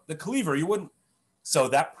mikveh. The cleaver you wouldn't. So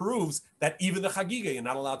that proves that even the Chagiga you're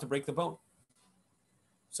not allowed to break the bone.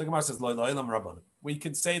 So Gemara says, Lo Elam Rabbanan. We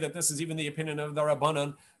could say that this is even the opinion of the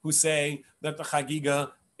Rabbanan who say that the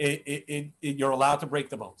Chagiga, you're allowed to break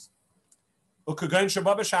the bones.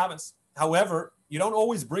 However, you don't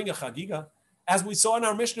always bring a Chagiga. As we saw in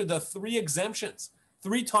our Mishnah, the 3 exemptions.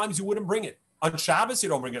 3 times you wouldn't bring it. On Shabbos, you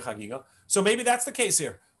don't bring a Chagiga. So maybe that's the case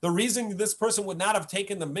here. The reason this person would not have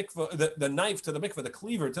taken the mikveh, the knife to the mikveh, the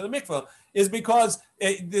cleaver to the mikveh, is because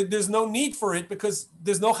there's no need for it because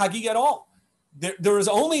there's no Chagiga at all. There is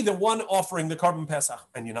only the one offering the Korban Pesach,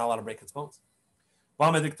 and you're not allowed to break its bones.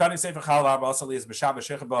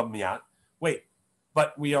 Wait,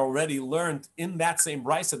 but we already learned in that same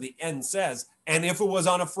brisa, the end says, and if it was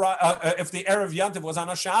on if the Erev Yantiv was on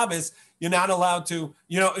a Shabbos, you're not allowed to,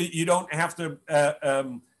 you don't have to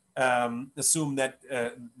assume that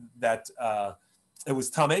it was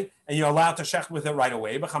tamei, and you're allowed to shecht with it right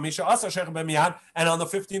away. And on the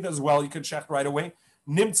 15th as well, you could shecht right away.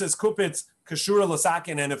 Nimtzes kupitz kashura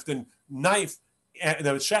lasakin, and if the knife,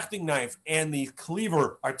 the shechting knife and the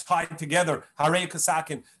cleaver are tied together, harei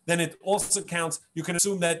kasakin, then it also counts. You can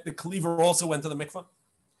assume that the cleaver also went to the mikvah.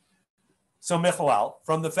 So Michalal,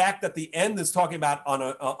 from the fact that the end is talking about on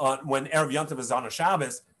when Erev Yantiv is on a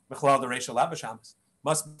Shabbos, Michalal the Reishal Abba Shabbos,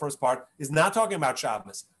 first part is not talking about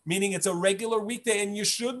Shabbos, meaning it's a regular weekday, and you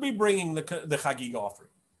should be bringing the Chagiga offering.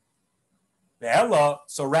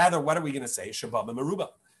 So rather, what are we going to say? Shabbat Meruba.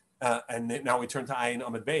 And now we turn to Ayin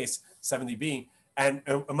Amud Beis 70b, and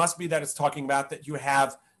it must be that it's talking about that you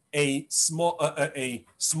have a small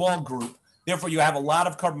group. Therefore, you have a lot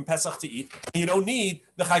of Korban Pesach to eat. You don't need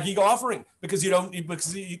the Chagiga offering because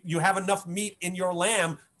you have enough meat in your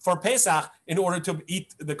lamb for Pesach in order to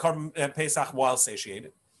eat the Korban Pesach while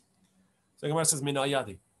satiated. So Gemara says, Min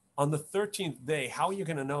Yadi. On the 13th day, how are you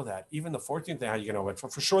going to know that? Even the 14th day, how are you going to know it?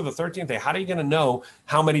 For sure, the 13th day, how are you going to know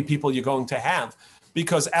how many people you're going to have?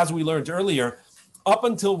 Because as we learned earlier, up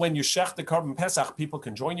until when you shech the Korban Pesach, people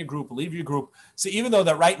can join your group, leave your group. So even though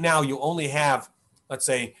that right now you only have, let's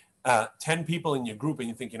say, 10 people in your group, and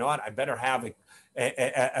you think, you know what, I better have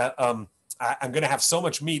I'm going to have so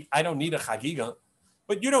much meat, I don't need a Chagiga.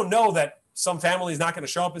 But you don't know that some family is not going to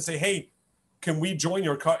show up and say, hey, can we join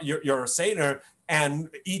your Seder and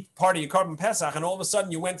eat part of your Korban Pesach? And all of a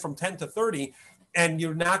sudden you went from 10 to 30 and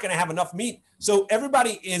you're not going to have enough meat. So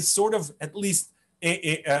everybody is sort of at least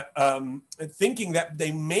thinking that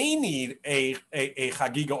they may need a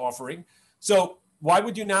Chagiga offering. So why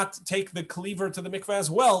would you not take the cleaver to the mikveh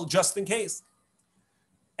as well, just in case?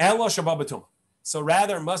 Elo Shabbat B'tum. So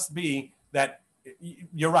rather must be that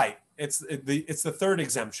you're right. It's the third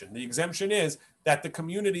exemption. The exemption is that the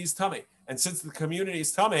community is tamei, and since the community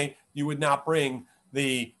is tamei, you would not bring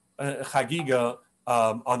the Chagiga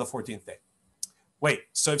on the 14th day. Wait,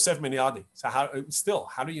 so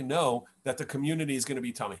how do you know that the community is going to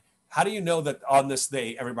be tamei? How do you know that on this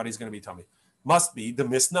day everybody's going to be tamei? Must be the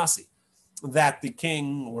misnasi, that the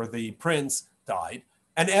king or the prince died,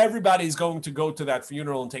 and everybody's going to go to that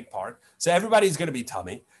funeral and take part. So everybody's going to be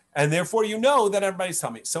tamei, and therefore you know that everybody's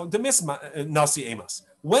tamei. So the misnasi amos.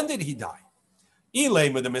 When did he die? Did he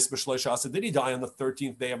die on the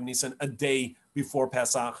 13th day of Nisan, a day before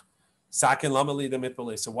Pesach? So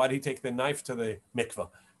why did he take the knife to the mikveh?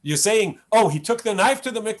 You're saying, oh, he took the knife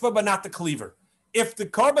to the mikveh, but not the cleaver. If the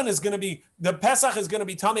Korban is going to be, the Pesach is going to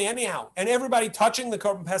be tamei anyhow, and everybody touching the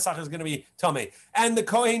Korban Pesach is going to be tamei, and the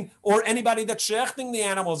Kohen or anybody that's shechting the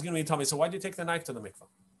animal is going to be tamei. So why did you take the knife to the mikveh?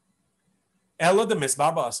 Elo de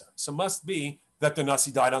misbar ba'asar. So must be that the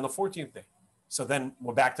Nasi died on the 14th day. So then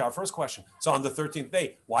we're back to our first question. So on the 13th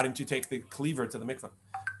day, why didn't you take the cleaver to the mikveh?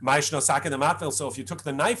 Ma'ishno sakin the. So if you took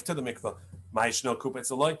the knife to the mikveh, ma'ishno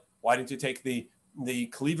kupetz aloi. Why didn't you take the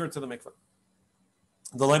cleaver to the mikveh?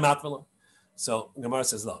 The loy matvelo. So Gemara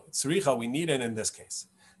says, no, tzricha, we need it in this case.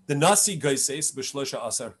 The nasi goises b'shlosha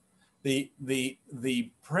asar. The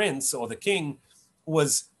prince or the king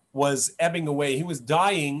was ebbing away. He was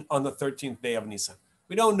dying on the 13th day of Nisan.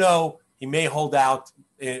 We don't know. He may hold out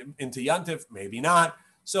into Yantif, maybe not.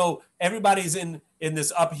 So everybody's in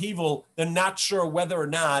this upheaval. They're not sure whether or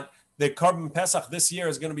not the Korban Pesach this year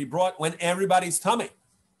is going to be brought when everybody's tamei.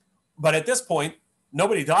 But at this point,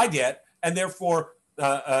 nobody died yet, and therefore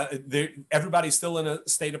everybody's still in a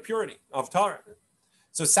state of purity, of Torah.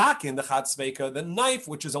 So sakin, the chatzveika, the knife,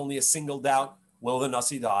 which is only a singled out will the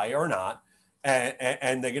nasi die or not,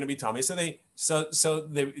 and they're going to be tummy. So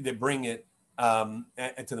they bring it to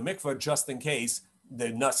the mikveh just in case the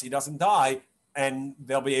nasi doesn't die, and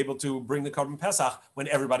they'll be able to bring the korban pesach when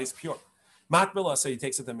everybody's pure. Matbila, so he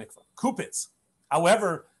takes it to the mikveh. Kupitz.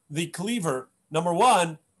 However, the cleaver, number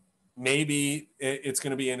one, maybe it's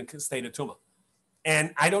going to be in a state of tumah.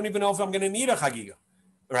 And I don't even know if I'm going to need a chagiga,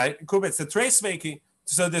 right? Kubitz, the trace making.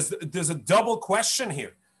 So there's a double question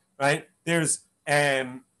here, right? There's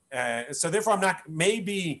so therefore I'm not.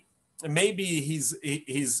 Maybe he's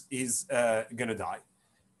going to die,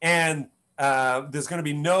 and there's going to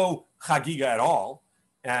be no chagiga at all,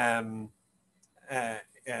 and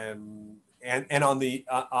on the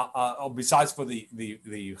besides for the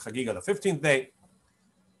chagiga the 15th day.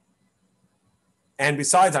 And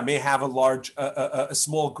besides, I may have a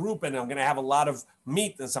small group, and I'm going to have a lot of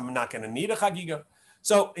meat, and so I'm not going to need a chagiga.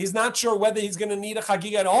 So he's not sure whether he's going to need a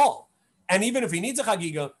chagiga at all. And even if he needs a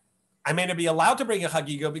chagiga, I may not be allowed to bring a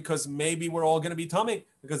chagiga because maybe we're all going to be tummy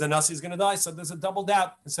because the nasi is going to die. So there's a double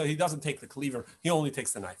doubt. And so he doesn't take the cleaver. He only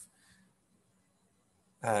takes the knife.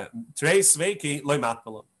 Tanya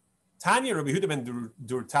Rabbi Yehuda ben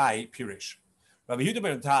Durtai Pirish. Rabbi Yehuda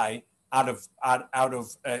ben Durtai, out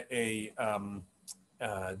of a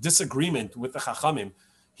disagreement with the Chachamim,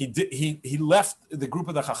 he left the group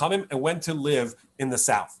of the Chachamim and went to live in the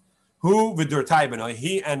south. Who v'Durtai b'nai,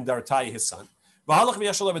 he and Dartai his son.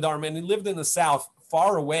 And he lived in the south,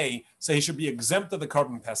 far away, so he should be exempt of the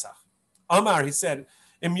korban pesach. Amar, he said,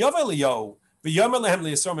 because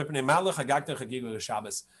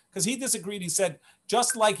he disagreed. He said,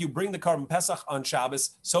 just like you bring the korban pesach on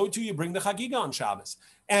Shabbos, so too you bring the chagiga on Shabbos.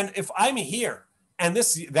 And if I'm here, and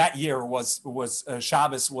that year was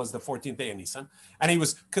Shabbos was the 14th day of Nisan, and he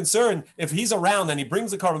was concerned if he's around and he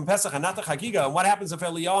brings the korban pesach and not the chagiga, and what happens if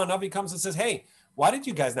Eliyahu Navi comes and says, "Hey, why did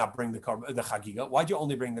you guys not bring the chagiga? Why did you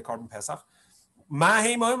only bring the korban pesach?"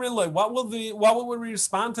 What will we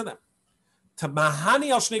respond to them? To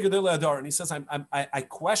Mahani al Shnei Gedolei Hador, and he says, I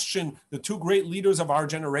question the two great leaders of our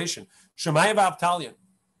generation, Shemai v'Avtalion.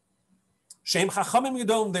 Shem Chachamim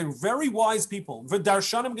Gedolim, they're very wise people,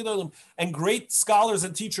 V'Darshanim Gedolim, and great scholars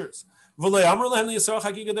and teachers. And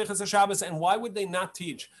why would they not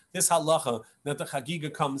teach this halacha that the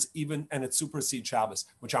chagiga comes even and it supersedes Shabbos,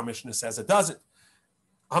 which our Mishnah says it doesn't?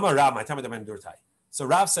 So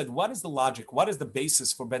Rav said, what is the logic? What is the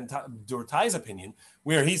basis for Ben Durtai's opinion,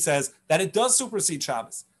 where he says that it does supersede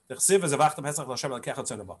Shabbos? Because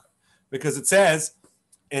it says,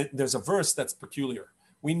 there's a verse that's peculiar.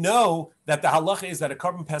 We know that the halacha is that a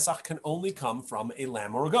korban pesach can only come from a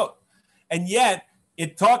lamb or a goat. And yet,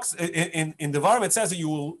 it talks, in Devarim, it says that you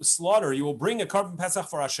will bring a korban pesach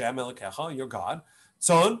for Hashem, Elokecha, your God,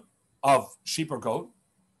 son of sheep or goat,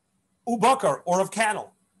 ubakar, or of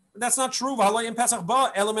cattle. But that's not true. A pesach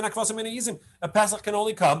can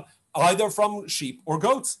only come either from sheep or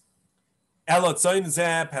goats.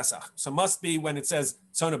 So must be when it says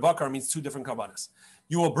son of bakar means two different karbanos.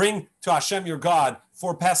 You will bring to Hashem your God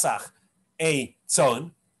for Pesach a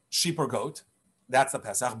tzon, sheep or goat. That's the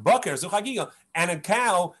Pesach. Bakar zu chagiga, and a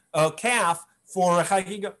calf for a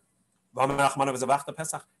chagiga.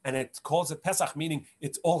 And it calls it Pesach, meaning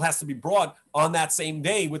it all has to be brought on that same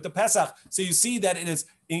day with the Pesach. So you see that it is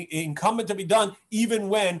incumbent to be done even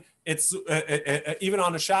when it's even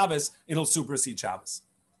on a Shabbos, it'll supersede Shabbos.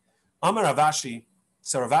 Amar Ravashi.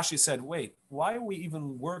 So Ravashi said, wait, why are we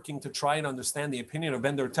even working to try and understand the opinion of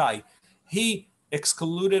Ben Durtai? He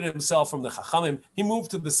excluded himself from the Chachamim. He moved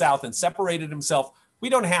to the south and separated himself. We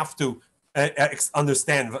don't have to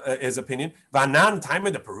understand his opinion. We have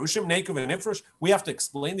to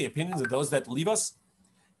explain the opinions of those that leave us.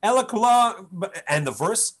 And the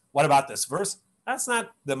verse, what about this verse? That's not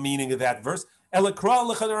the meaning of that verse. That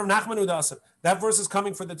verse is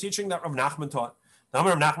coming for the teaching that Rav Nachman taught. The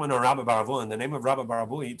name of Rabbi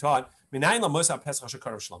Barabu, he taught,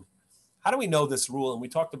 how do we know this rule? And we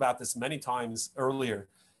talked about this many times earlier,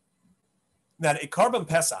 that a korban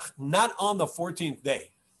pesach, not on the 14th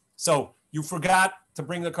day. So you forgot to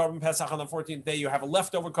bring the korban pesach on the 14th day. You have a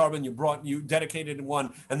leftover korban, you dedicated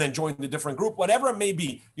one and then joined a different group, whatever it may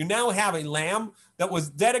be. You now have a lamb that was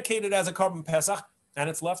dedicated as a korban pesach and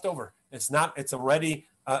it's left over. It's already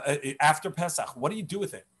after Pesach. What do you do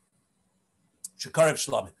with it? Shekarev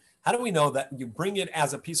shlamim. How do we know that you bring it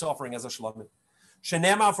as a peace offering, as a shlamim?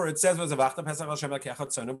 Shenema, for it says,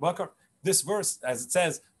 this verse, as it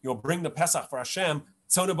says, you'll bring the Pesach for Hashem,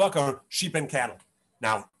 tzon bakar, sheep and cattle.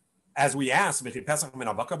 Now, as we ask,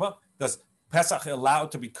 does Pesach allow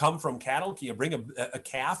to become from cattle? Can you bring a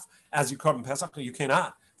calf as your korban Pesach? You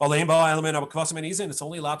cannot. It's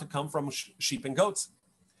only allowed to come from sheep and goats.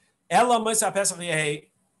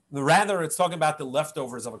 Rather, it's talking about the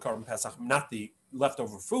leftovers of a Korban Pesach, not the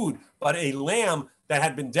leftover food, but a lamb that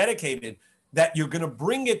had been dedicated, that you're going to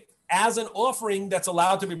bring it as an offering that's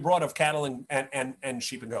allowed to be brought of cattle and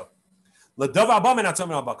sheep and goat. And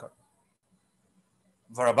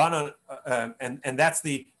that's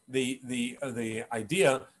the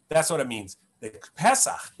idea. That's what it means. The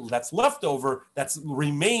Pesach that's left over, that's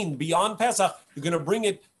remained beyond Pesach, you're going to bring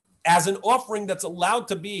it as an offering that's allowed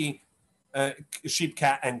to be sheep,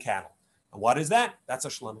 cat, and cattle. And what is that? That's a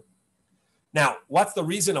shlamim. Now, what's the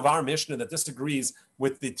reason of our Mishnah that disagrees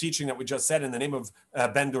with the teaching that we just said in the name of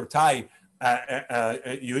Ben Durtai,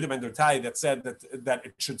 Yehuda Ben Durtai, that said that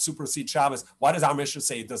it should supersede Shabbos? Why does our Mishnah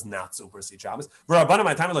say it does not supersede Shabbos? Why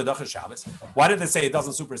did they say it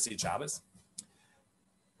doesn't supersede Shabbos?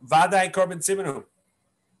 Vadai Korban Tzivenu.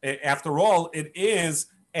 After all, it is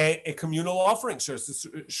a communal offering, so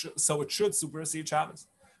it should supersede Shabbos.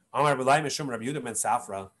 Amar B'lai Mishum Rabbi Yehuda Ben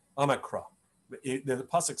Safra, Amar Kra. The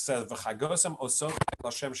pasuk says, "V'chagosam osot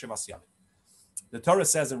l'Hashem shivas yamim." The Torah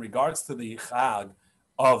says in regards to the chag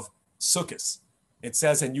of Sukkot, it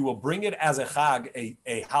says, "And you will bring it as a chag,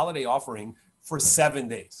 a holiday offering, for 7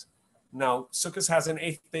 days." Now, Sukkot has an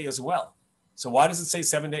 8th day as well. So why does it say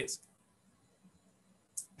 7 days?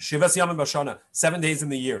 Shivas yamim b'shana, 7 days in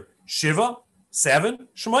the year. Shiva, 7,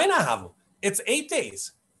 shmoina havu. It's 8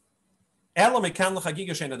 days.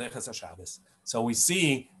 So we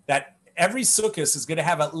see that every Sukkot is going to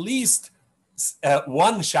have at least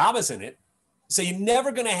one Shabbos in it. So you're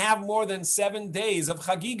never going to have more than 7 days of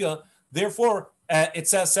Chagiga. Therefore, it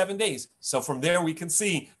says 7 days. So from there, we can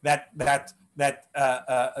see that the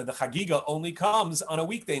Chagiga only comes on a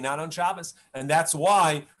weekday, not on Shabbos. And that's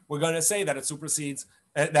why we're going to say that it supersedes,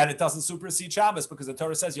 that it doesn't supersede Shabbos, because the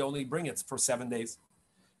Torah says you only bring it for 7 days.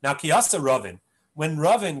 Now, Kiyasa Ravin, when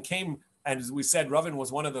Ravin came, and as we said, Ravin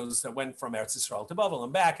was one of those that went from Eretz Yisrael to Bavel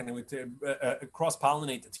and back, and they would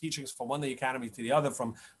cross-pollinate the teachings from one academy to the other,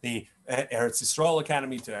 from the Eretz Yisrael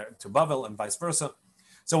academy to Bavel and vice versa.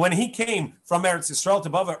 So when he came from Eretz Yisrael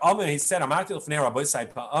to Bavel, he said,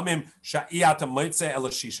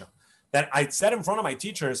 that I said in front of my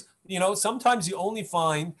teachers, sometimes you only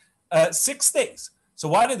find 6 days. So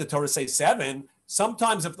why did the Torah say 7?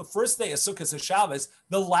 Sometimes if the first day of Sukkot is Shabbos,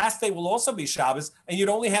 the last day will also be Shabbos, and you'd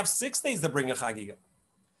only have 6 days to bring a Chagiga.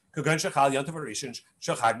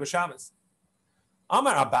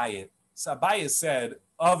 Amar Abaye. So Abaye said,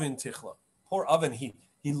 Avin Tichla. Poor Avin, he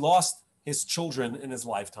lost his children in his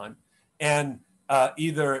lifetime. And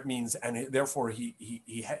either it means, and therefore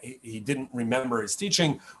he didn't remember his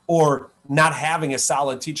teaching, or not having a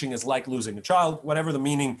solid teaching is like losing a child, whatever the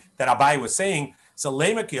meaning that Abaye was saying. So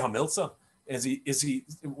Lema ki hamilza.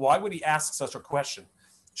 Why would he ask such a question?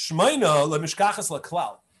 Shmeina lemishkachas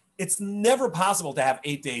laklal. It's never possible to have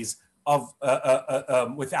 8 days of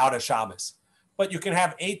without a Shabbos, but you can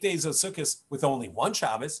have 8 days of Sukkot with only one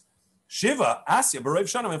Shabbos. Shiva asya b'reiv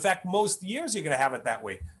shanam. In fact, most years you're going to have it that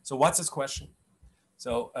way. So what's his question?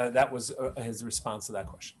 So that was his response to that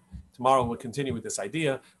question. Tomorrow we'll continue with this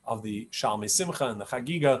idea of the Shalmei Simcha and the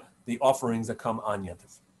Chagiga, the offerings that come on Yom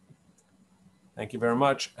Tov. Thank you very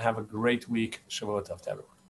much. Have a great week. Shavua Tov to everyone.